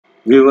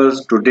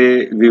Viewers,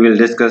 today we will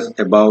discuss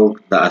about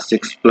the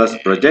Asix Plus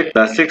project. The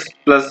Asix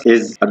Plus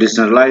is a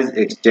decentralized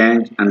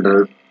exchange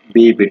under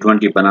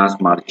BB20 Banana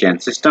Smart Chain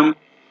System,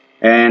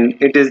 and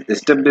it is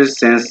established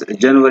since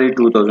January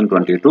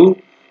 2022,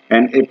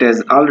 and it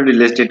is already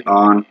listed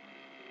on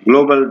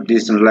Global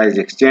Decentralized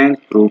Exchange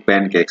through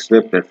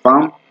PancakeSwap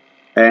platform.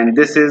 And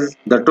this is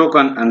the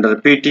token under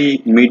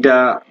PT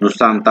Meta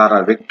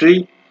Nusantara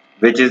Victory,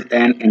 which is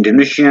an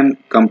Indonesian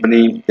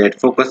company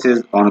that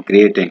focuses on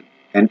creating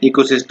an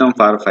ecosystem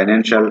for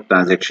financial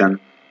transaction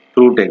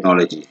through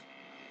technology.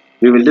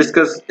 We will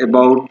discuss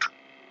about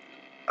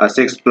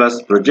Asix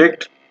Plus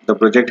project, the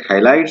project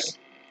highlights,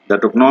 the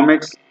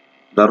tokenomics,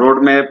 the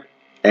roadmap,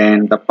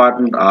 and the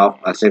partner of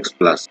Asix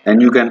Plus.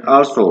 And you can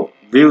also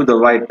view the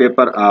white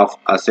paper of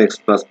Asix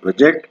Plus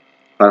project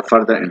for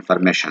further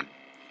information.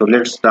 So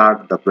let's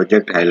start the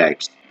project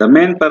highlights. The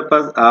main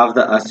purpose of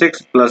the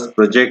Asix Plus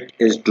project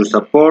is to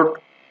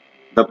support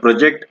the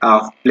project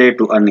of play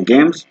to earn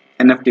games,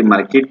 NFT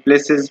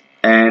marketplaces,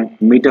 and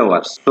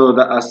metaverse. So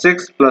the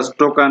Asix Plus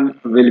token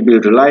will be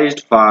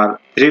utilized for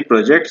three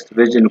projects,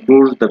 which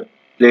includes the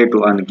play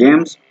to earn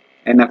games,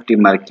 NFT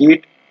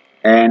market,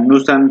 and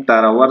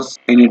Nusantaraverse,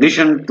 in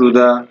addition to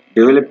the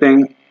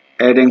developing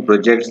adding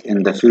projects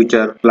in the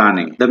future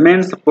planning. The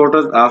main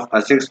supporters of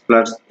Asix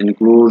Plus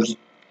includes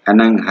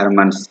Anang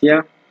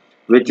Hermansyah,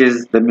 which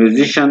is the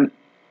musician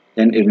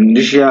in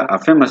Indonesia, a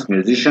famous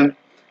musician,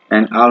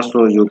 and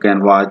also you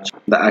can watch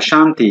the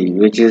Ashanti,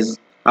 which is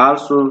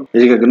also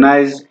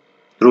recognized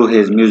through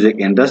his music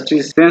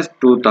industry since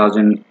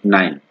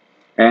 2009,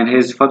 and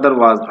his father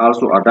was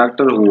also a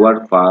doctor who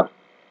worked for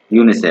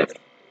UNICEF,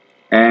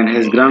 and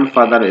his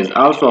grandfather is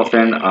also a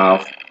friend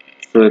of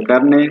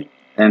Suekarne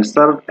and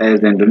served as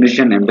the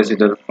Indonesian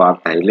ambassador for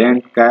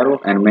Thailand, Cairo,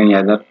 and many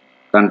other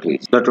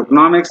countries. The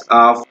tokenomics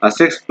of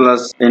Asix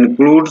Plus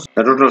includes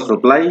the total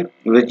supply,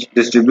 which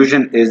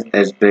distribution is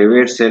as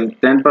private sale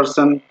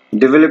 10%,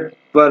 developer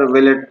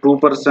wallet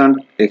 2%,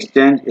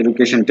 exchange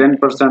education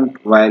 10%,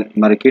 while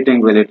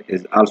marketing wallet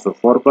is also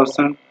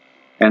 4%,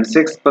 and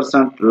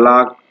 6%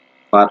 locked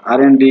for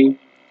R&D,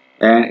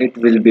 and it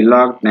will be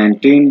locked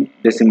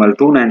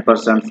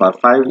 19.29% for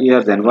 5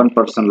 years and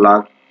 1%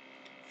 locked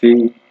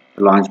fee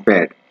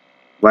launchpad,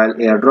 while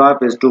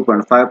airdrop is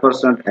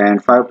 2.5%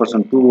 and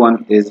 5%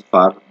 2.1 is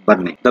for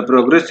burning. The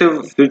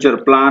progressive future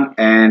plan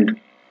and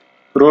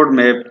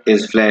roadmap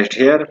is flashed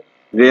here,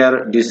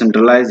 where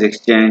decentralized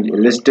exchange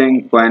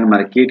listing, coin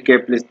market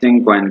cap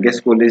listing,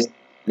 CoinGecko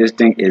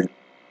listing is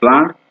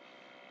planned,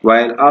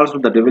 while also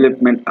the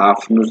development of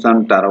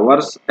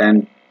Nusantaraverse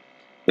and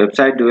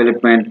website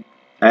development,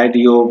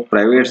 IDO,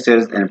 private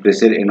sales, and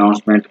pre-sale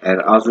announcement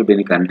are also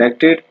being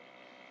conducted,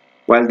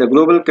 while the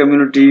global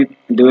community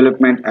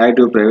development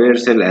IDO private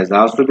sale has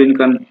also been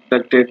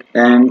conducted,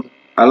 and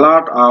a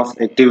lot of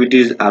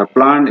activities are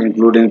planned,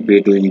 including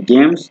P2E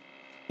games,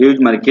 huge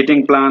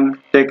marketing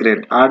plan, tech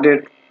rate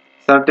audit,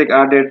 Certic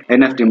audit,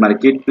 NFT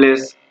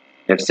marketplace,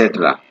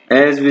 etc.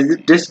 As we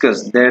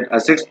discussed that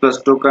Asix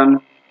Plus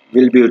token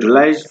will be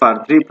utilized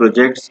for three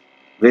projects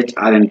which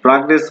are in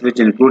progress, which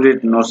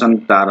included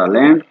Nusantara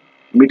Land,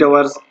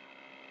 Metaverse,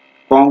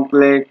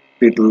 Conclave,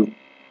 P2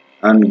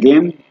 Earn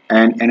Game,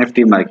 and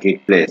NFT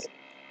marketplace.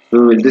 So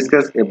we will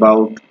discuss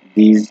about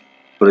these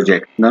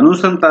projects. The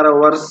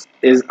Nusantaraverse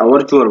is a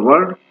virtual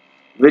world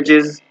which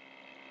is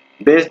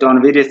based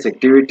on various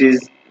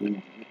activities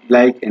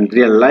like in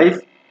real life,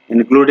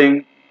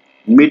 including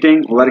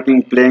meeting,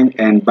 working, playing,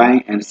 and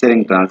buying and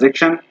selling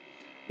transaction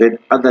with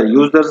other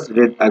users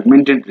with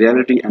augmented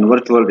reality and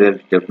virtual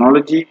reality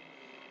technology.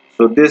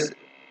 So this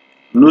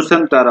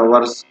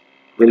Nusantaraverse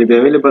will be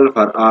available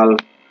for all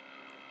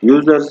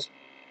users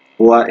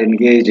who are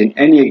engaged in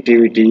any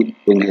activity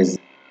in his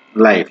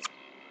life.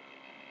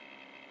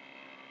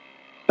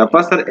 The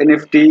Pasar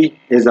NFT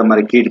is a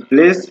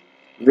marketplace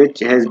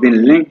which has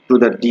been linked to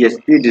the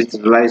DSP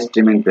decentralized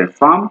streaming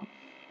platform,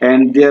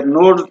 and their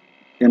node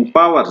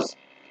empowers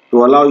to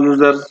allow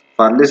users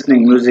for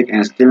listening music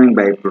and streaming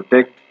by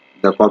protect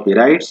the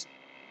copyrights.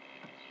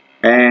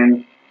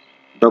 And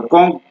the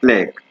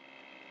Conclave,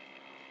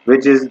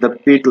 which is the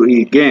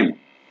P2E game,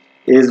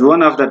 is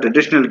one of the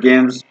traditional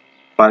games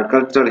for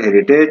cultural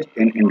heritage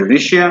in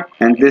Indonesia,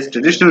 and this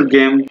traditional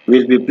game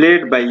will be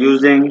played by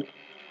using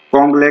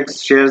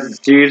complex shells,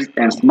 seeds,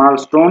 and small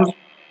stones,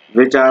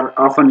 which are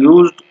often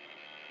used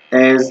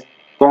as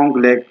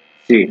conclave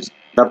seeds.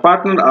 The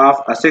partner of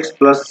Asix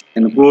Plus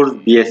includes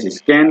BSC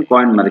Scan,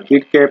 Coin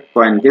Market Cap,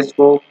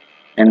 CoinGecko,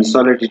 and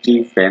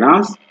Solidity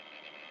Finance.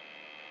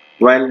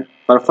 While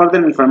for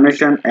further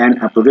information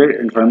and up-to-date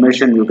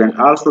information, you can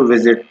also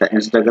visit the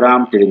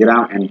Instagram,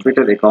 Telegram, and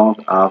Twitter account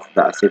of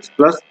the Asix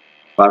Plus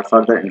for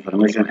further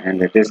information and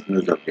latest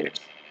news updates.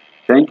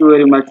 Thank you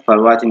very much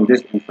for watching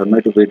this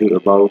informative video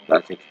about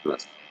the Asix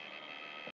Plus.